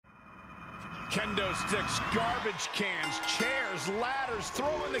Kendo sticks, garbage cans, chairs, ladders,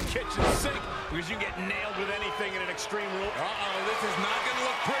 throw in the kitchen sink because you get nailed with anything in an Extreme Rule. This is not going to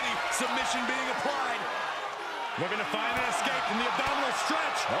look pretty. Submission being applied. Looking to find an escape from the abdominal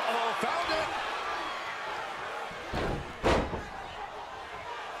stretch. Found it.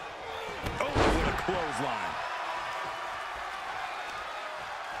 Oh, with a clothesline.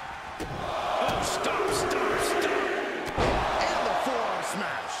 Oh, stop. And the forearm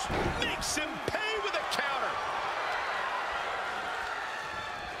smash. Makes him pay with a counter.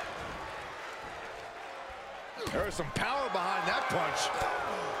 There is some power behind that punch.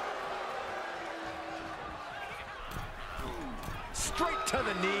 Straight to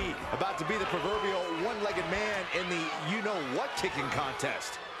the knee. About to be the proverbial one-legged man in the you-know-what kicking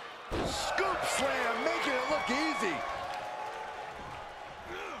contest. Scoop slam, making it look easy.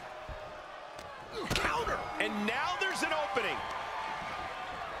 Counter. And now there's an opening.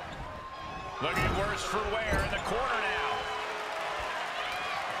 Looking worse for wear in the corner now.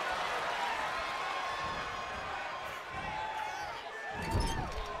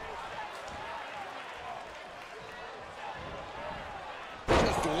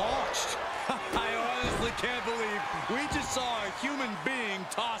 Just launched. I honestly can't believe we just saw a human being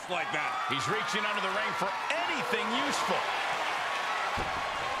tossed like that. He's reaching under the ring for anything useful.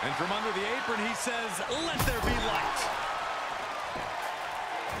 And from under the apron, he says, "Let there be light."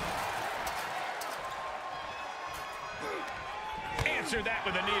 Answer that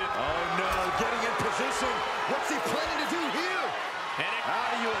with a knee. Oh, no, getting in position. What's he planning to do here? And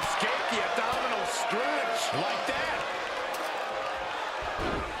How do you escape the abdominal stretch? like that.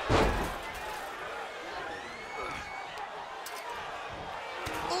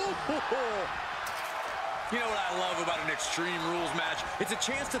 Ooh. You know what I love about an Extreme Rules match? It's a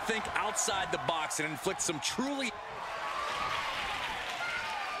chance to think outside the box and inflict some truly...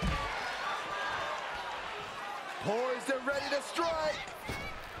 Poised and ready to strike.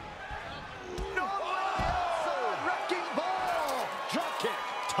 No! Wrecking ball. Drop kick.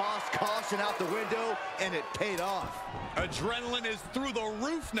 Toss caution out the window, and it paid off. Adrenaline is through the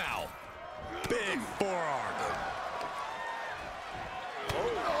roof now. Big forearm.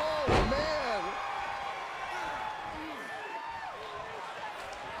 Oh, man.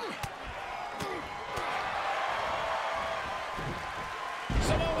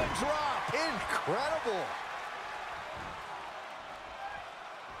 Samoan drop. Incredible.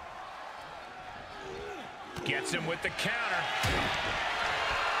 Gets him with the counter.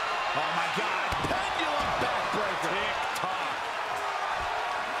 Oh, my God. Pendulum backbreaker. Tick-tock.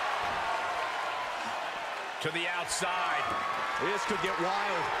 To the outside. This could get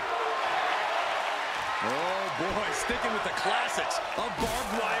wild. Oh, boy. Sticking with the classics. A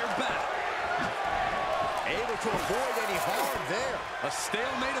barbed wire bat. Able to avoid any harm there. A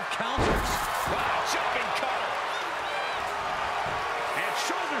stalemate of counters. Wow, jumping cutter. And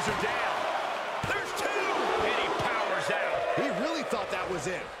shoulders are down. There's two. And he powers out. He really thought that was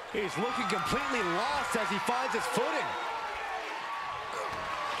it. He's looking completely lost as he finds his footing.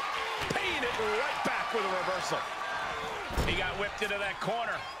 Paying it right back with a reversal. He got whipped into that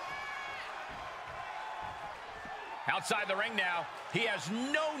corner. Outside the ring now. He has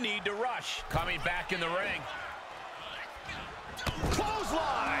no need to rush. Coming back in the ring.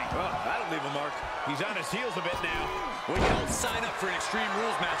 Clothesline. Oh, that'll leave a mark. He's on his heels a bit now. Well, you don't sign up for an Extreme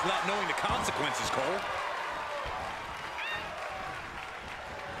Rules match without knowing the consequences, Cole.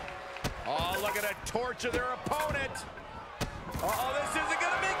 Oh, look at a torch of their opponent. Uh-oh, this isn't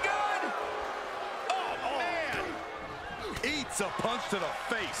going to be good. Oh, man. Eats a punch to the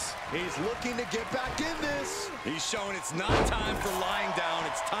face. He's looking to get back in this. He's showing it's not time for lying down.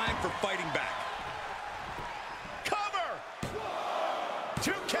 It's time for fighting back. Cover.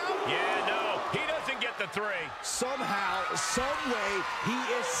 2 count. Yeah, no, he doesn't get the 3. Somehow, some way, he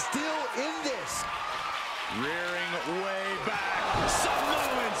is still in this. Rearing way back.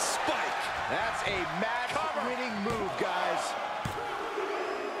 Samoan spike. That's a match-winning move, guys.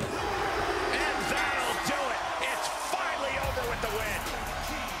 And that'll do it. It's finally over with the win.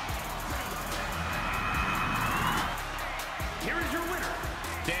 Here is your winner.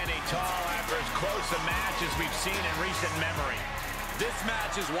 Standing tall after as close a match as we've seen in recent memory. This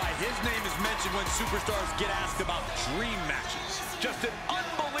match is why his name is mentioned when superstars get asked about dream matches. Just an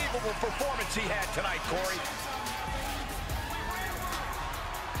unbelievable performance he had tonight, Corey.